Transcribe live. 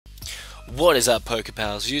What is up,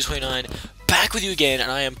 PokePals? Verdugo29 back with you again,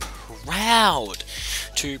 and I am proud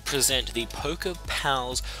to present the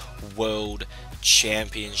PokePals World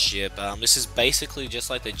Championship. This is basically just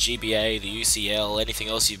like the GBA, the UCL, anything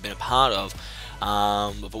else you've been a part of.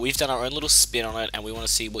 But we've done our own little spin on it, and we want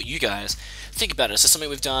to see what you guys think about it. So something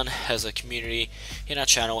we've done as a community in our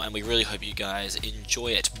channel, and we really hope you guys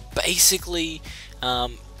enjoy it. Basically, the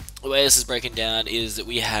way this is breaking down is that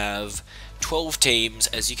we have 12 teams,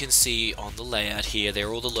 as you can see on the layout here. They're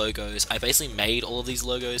all the logos. I basically made all of these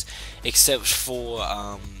logos except for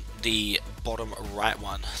the bottom right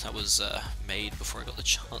one that was made before I got the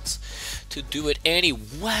chance to do it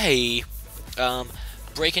anyway.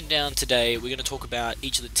 Breaking down today, we're going to talk about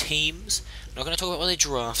each of the teams. I'm not going to talk about what they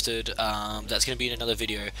drafted. That's going to be in another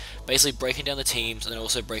video. Basically breaking down the teams, and then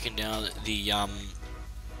also breaking down the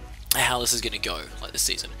how this is going to go, like this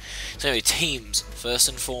season. So anyway, teams, first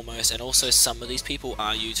and foremost, and also some of these people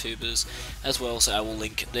are YouTubers as well, so I will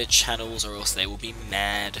link their channels or else they will be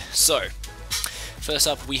mad. So, first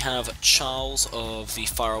up we have Charles of the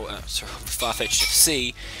Farfetch'd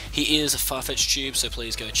FC. He is a Farfetch'd Tube, so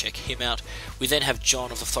please go check him out. We then have John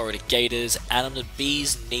of the Florida Gators, Adam the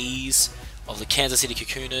Bee's Knees of the Kansas City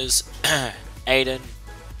Cocooners, Aiden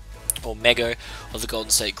or Mego of the Golden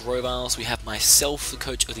State Grovals. We have myself, the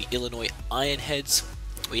coach of the Illinois Ironheads.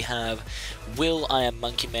 We have Will, I am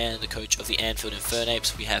Monkey Man, the coach of the Anfield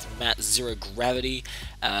Infernapes. We have Matt, Zero Gravity,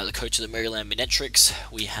 the coach of the Maryland Minetrics.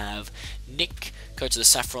 We have Nick, coach of the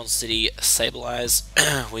Saffron City Sable Eyes.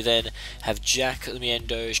 We then have Jack, the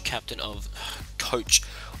Miendoge, coach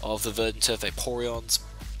of the Verdant Turf Vaporeons.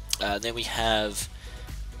 Then we have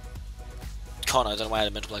Connor, I don't know why I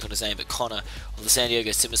had a mental blank on his name, but Connor of the San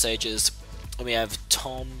Diego Simisages. And we have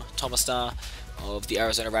Thomastar of the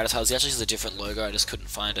Arizona Rattatails. He actually has a different logo, I just couldn't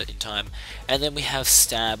find it in time. And then we have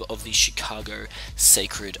Stab of the Chicago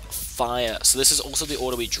Sacred Fire. So this is also the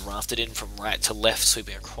order we drafted in, from right to left,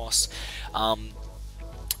 sweeping across.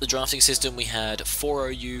 The drafting system, we had 4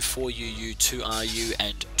 OU, 4 UU, 2 RU,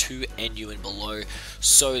 and 2 NU and below.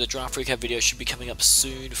 So the draft recap video should be coming up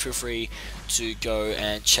soon. Feel free to go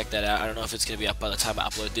and check that out. I don't know if it's going to be up by the time I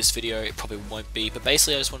upload this video. It probably won't be. But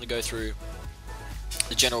basically, I just want to go through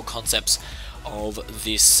the general concepts of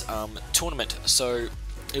this tournament. So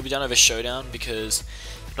it'll be done over Showdown because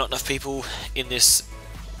not enough people in this,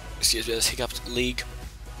 this hiccuped league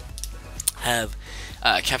have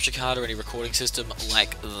capture card or any recording system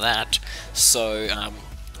like that, so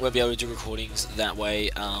won't be able to do recordings that way.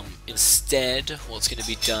 Instead, what's going to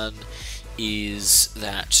be done is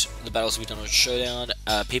that the battles will be done on Showdown.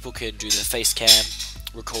 People can do their face cam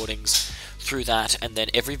recordings through that, and then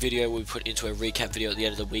every video will be put into a recap video at the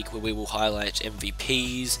end of the week where we will highlight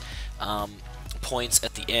MVPs, points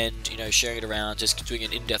at the end, you know, sharing it around, just doing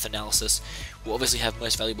an in-depth analysis. We'll obviously have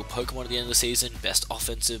most valuable Pokemon at the end of the season, best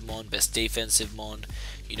offensive mon, best defensive mon,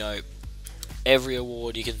 you know, every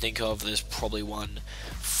award you can think of, there's probably one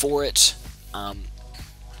for it.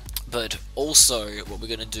 But also, what we're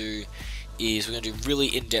going to do is we're going to do really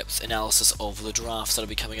in-depth analysis of the drafts that'll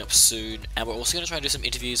be coming up soon, and we're also going to try and do some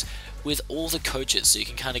interviews with all the coaches so you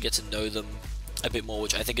can kind of get to know them a bit more,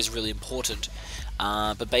 which I think is really important.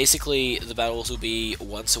 But basically, the battles will be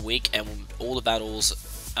once a week, and all the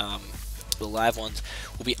battles, the live ones,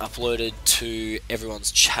 will be uploaded to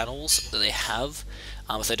everyone's channels that they have.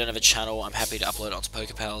 If they don't have a channel, I'm happy to upload it onto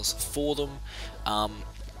PokePals for them. What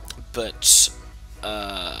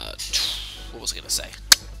was I going to say?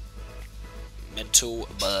 Mental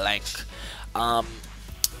blank.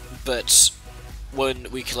 But when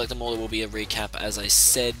we collect them all, there will be a recap, as I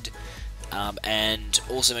said. And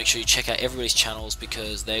also make sure you check out everybody's channels,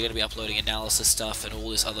 because they're going to be uploading analysis stuff and all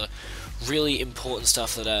this other really important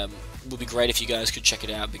stuff that would be great if you guys could check it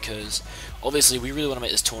out, because obviously we really want to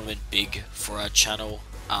make this tournament big for our channel,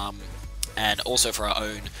 and also for our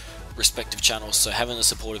own respective channels, so having the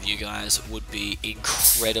support of you guys would be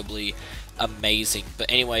incredibly amazing. But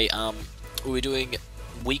anyway, we'll be doing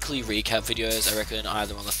weekly recap videos, I reckon,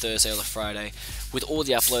 either on the Thursday or the Friday, with all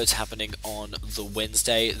the uploads happening on the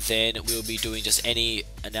Wednesday. Then we'll be doing just any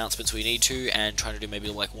announcements we need to, and trying to do maybe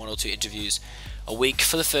like 1 or 2 interviews a week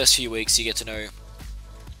for the first few weeks, so you get to know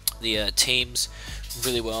the teams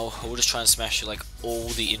really well. We'll just try and smash like all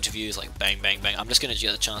the interviews, like bang bang bang. I'm just going to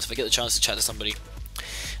get the chance, if I get the chance to chat to somebody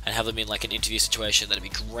and have them in like an interview situation, that'd be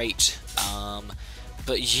great.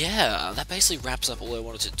 But yeah, that basically wraps up all I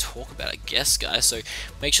wanted to talk about, I guess, guys. So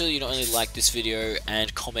make sure that you not only like this video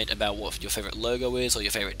and comment about what your favorite logo is or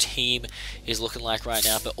your favorite team is looking like right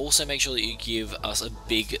now, but also make sure that you give us a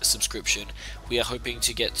big subscription. We are hoping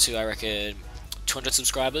to get to, I reckon, 200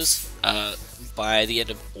 subscribers by the end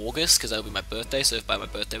of August, because that'll be my birthday. So if by my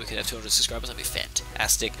birthday we could have 200 subscribers, that'd be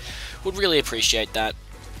fantastic. Would really appreciate that.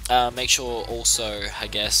 Make sure also, I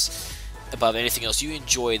guess, above anything else, you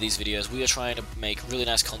enjoy these videos. We are trying to make really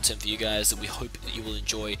nice content for you guys that we hope that you will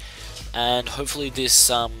enjoy, and hopefully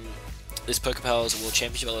this this PokePals World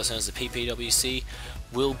Championship, otherwise known as the PPWC,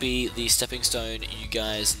 will be the stepping stone you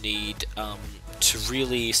guys need to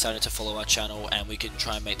really start to follow our channel, and we can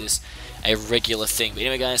try and make this a regular thing. But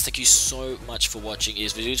anyway guys, thank you so much for watching. It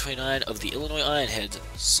is Verdugo29 of the Illinois Ironheads,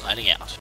 signing out.